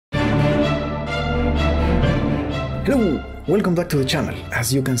Hello! Welcome back to the channel.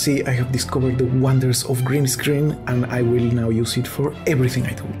 As you can see, I have discovered the wonders of green screen and I will now use it for everything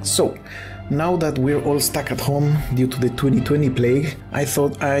I do. So, now that we're all stuck at home due to the 2020 plague, I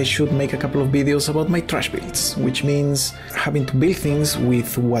thought I should make a couple of videos about my trash builds, which means having to build things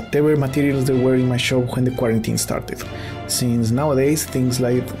with whatever materials there were in my shop when the quarantine started. Since nowadays things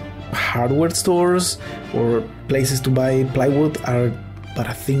like hardware stores or places to buy plywood are but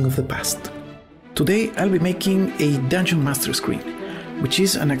a thing of the past. Today I'll be making a Dungeon Master screen, which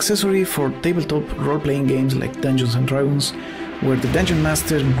is an accessory for tabletop role-playing games like Dungeons & Dragons, where the Dungeon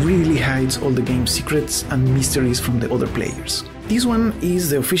Master greedily hides all the game's secrets and mysteries from the other players. This one is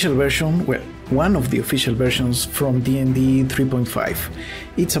the official version, well, one of the official versions from D&D 3.5.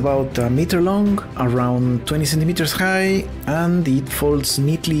 It's about a meter long, around 20 centimeters high, and it folds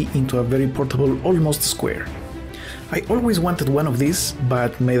neatly into a very portable, almost square. I always wanted one of these,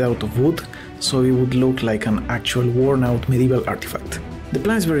 but made out of wood, so it would look like an actual worn-out medieval artifact. The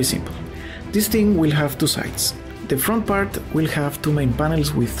plan is very simple. This thing will have two sides. The front part will have two main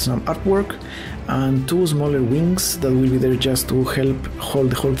panels with some artwork and two smaller wings that will be there just to help hold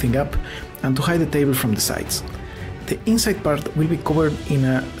the whole thing up and to hide the table from the sides. The inside part will be covered in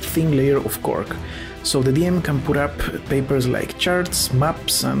a thin layer of cork, so the DM can put up papers like charts,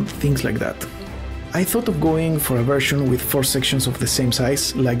 maps and things like that. I thought of going for a version with 4 sections of the same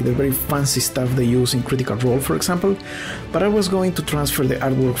size, like the very fancy stuff they use in Critical Role, for example, but I was going to transfer the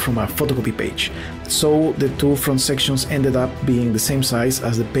artwork from a photocopy page, so the two front sections ended up being the same size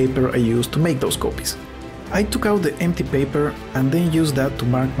as the paper I used to make those copies. I took out the empty paper and then used that to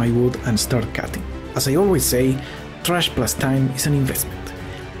mark my wood and start cutting. As I always say, trash plus time is an investment.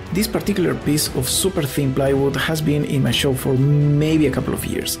 This particular piece of super thin plywood has been in my shop for maybe a couple of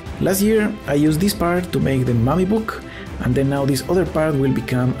years. Last year I used this part to make the mummy book, and then now this other part will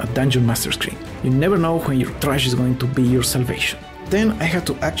become a Dungeon Master screen. You never know when your trash is going to be your salvation. Then I had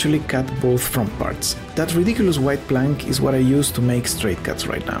to actually cut both front parts. That ridiculous white plank is what I use to make straight cuts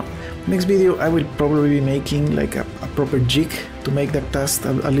right now. Next video I will probably be making like a proper jig to make that task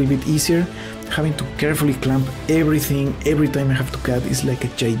a little bit easier. Having to carefully clamp everything every time I have to cut is like a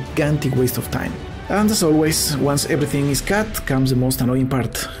gigantic waste of time. And as always, once everything is cut comes the most annoying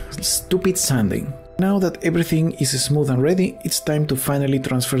part, stupid sanding. Now that everything is smooth and ready, it's time to finally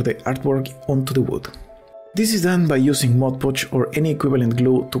transfer the artwork onto the wood. This is done by using Mod Podge or any equivalent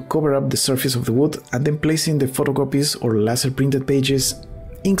glue to cover up the surface of the wood and then placing the photocopies or laser printed pages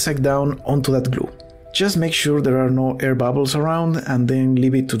ink sac down onto that glue. Just make sure there are no air bubbles around and then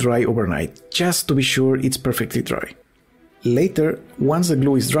leave it to dry overnight, just to be sure it's perfectly dry. Later, once the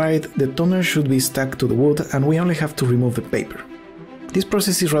glue is dried, the toner should be stuck to the wood and we only have to remove the paper. This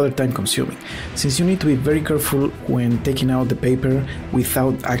process is rather time consuming, since you need to be very careful when taking out the paper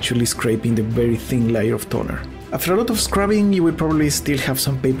without actually scraping the very thin layer of toner. After a lot of scrubbing, you will probably still have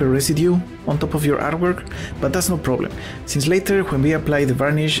some paper residue on top of your artwork, but that's no problem, since later when we apply the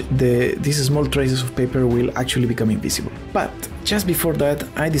varnish, these small traces of paper will actually become invisible. But just before that,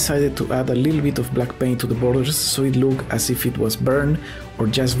 I decided to add a little bit of black paint to the borders so it looked as if it was burned or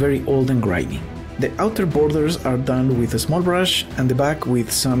just very old and grimy. The outer borders are done with a small brush and the back with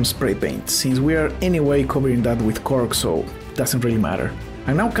some spray paint, since we are anyway covering that with cork, so it doesn't really matter.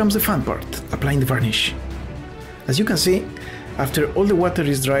 And now comes the fun part, applying the varnish. As you can see, after all the water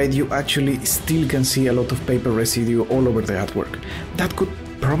is dried, you actually still can see a lot of paper residue all over the artwork. That could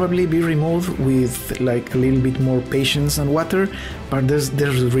probably be removed with like a little bit more patience and water, but there's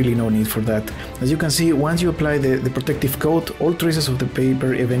really no need for that. As you can see, once you apply the protective coat, all traces of the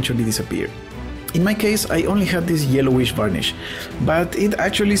paper eventually disappear. In my case, I only had this yellowish varnish, but it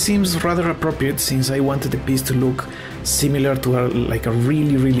actually seems rather appropriate since I wanted the piece to look similar to like a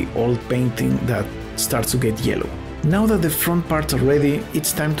really old painting that starts to get yellow. Now that the front parts are ready,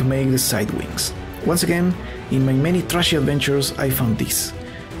 it's time to make the side wings. Once again, in my many trashy adventures I found this,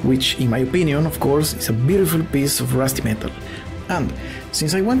 which in my opinion, of course, is a beautiful piece of rusty metal. And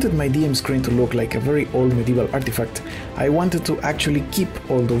since I wanted my DM screen to look like a very old medieval artifact, I wanted to actually keep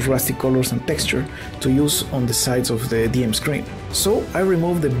all those rusty colors and texture to use on the sides of the DM screen. So I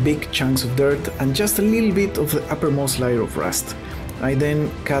removed the big chunks of dirt and just a little bit of the uppermost layer of rust. I then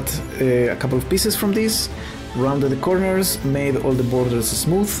cut a couple of pieces from this, rounded the corners, made all the borders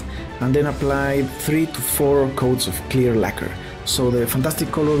smooth, and then applied 3 to 4 coats of clear lacquer, so the fantastic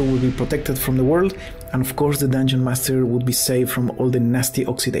color will be protected from the world, and of course the Dungeon Master would be saved from all the nasty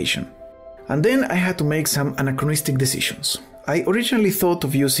oxidation. And then I had to make some anachronistic decisions. I originally thought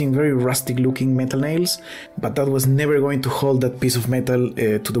of using very rustic looking metal nails, but that was never going to hold that piece of metal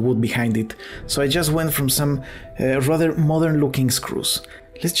to the wood behind it, so I just went from some rather modern looking screws.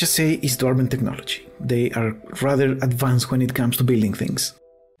 let's just say it's dwarven technology. They are rather advanced when it comes to building things.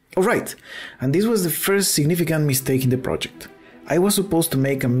 Alright, and this was the first significant mistake in the project. I was supposed to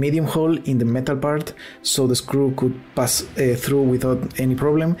make a medium hole in the metal part so the screw could pass through without any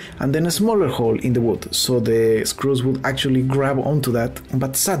problem, and then a smaller hole in the wood so the screws would actually grab onto that.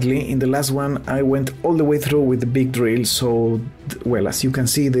 But sadly, in the last one I went all the way through with the big drill, so well, as you can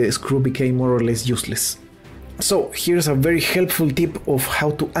see, the screw became more or less useless. So here's a very helpful tip of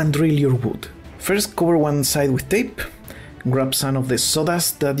how to undrill your wood. First, cover one side with tape, grab some of the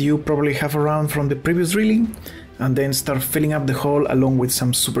sawdust that you probably have around from the previous drilling, and then start filling up the hole along with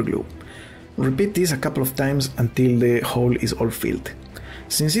some super glue. Repeat this a couple of times until the hole is all filled.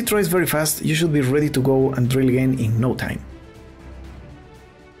 Since it dries very fast, you should be ready to go and drill again in no time.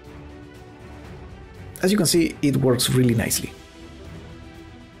 As you can see, it works really nicely.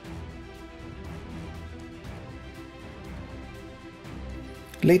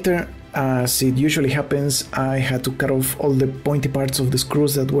 Later, as it usually happens, I had to cut off all the pointy parts of the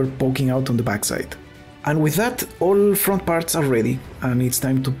screws that were poking out on the backside. And with that, all front parts are ready, and it's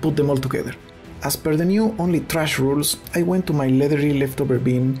time to put them all together. As per the new only trash rules, I went to my leathery leftover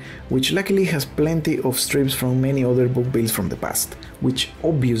bin, which luckily has plenty of strips from many other book builds from the past, which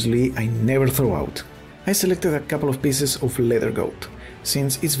obviously I never throw out. I selected a couple of pieces of leather goat,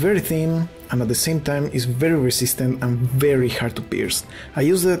 since it's very thin and at the same time is very resistant and very hard to pierce. I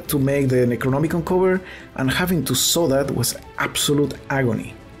used that to make the Necronomicon cover, and having to sew that was absolute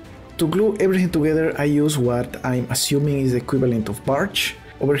agony. To glue everything together, I use what I'm assuming is the equivalent of barge.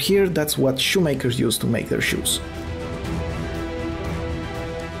 Over here, that's what shoemakers use to make their shoes.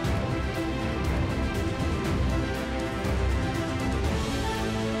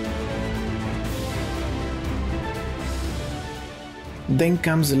 Then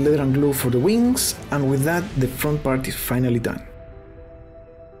comes the leather and glue for the wings, and with that, the front part is finally done.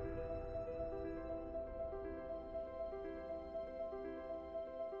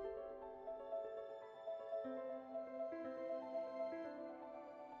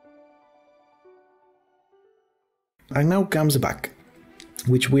 And now comes the back,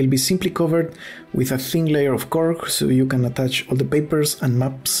 which will be simply covered with a thin layer of cork so you can attach all the papers and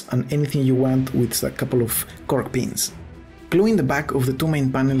maps and anything you want with a couple of cork pins. Gluing the back of the two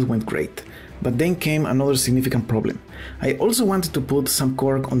main panels went great, but then came another significant problem. I also wanted to put some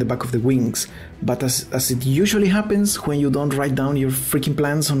cork on the back of the wings, but as it usually happens when you don't write down your freaking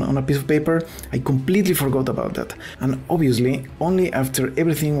plans on a piece of paper, I completely forgot about that. And obviously, only after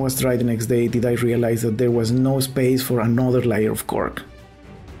everything was dry the next day did I realize that there was no space for another layer of cork.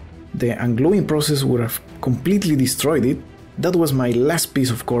 The ungluing process would have completely destroyed it. That was my last piece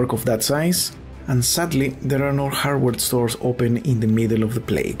of cork of that size, and sadly there are no hardware stores open in the middle of the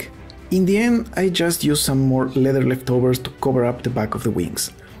plague. In the end, I just used some more leather leftovers to cover up the back of the wings.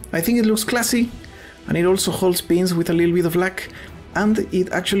 I think it looks classy, and it also holds pins with a little bit of luck, and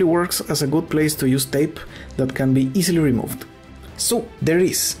it actually works as a good place to use tape that can be easily removed. So there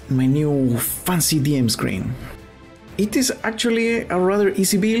is my new fancy DM screen. It is actually a rather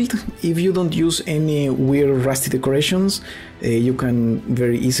easy build. If you don't use any weird rusty decorations, you can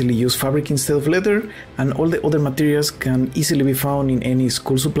very easily use fabric instead of leather, and all the other materials can easily be found in any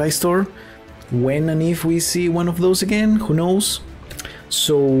school supply store. When and if we see one of those again, who knows?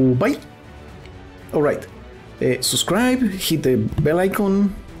 So bye! Alright, subscribe, hit the bell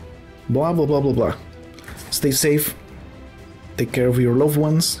icon, blah blah blah blah blah. Stay safe, take care of your loved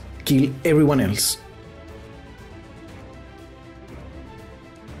ones, kill everyone else.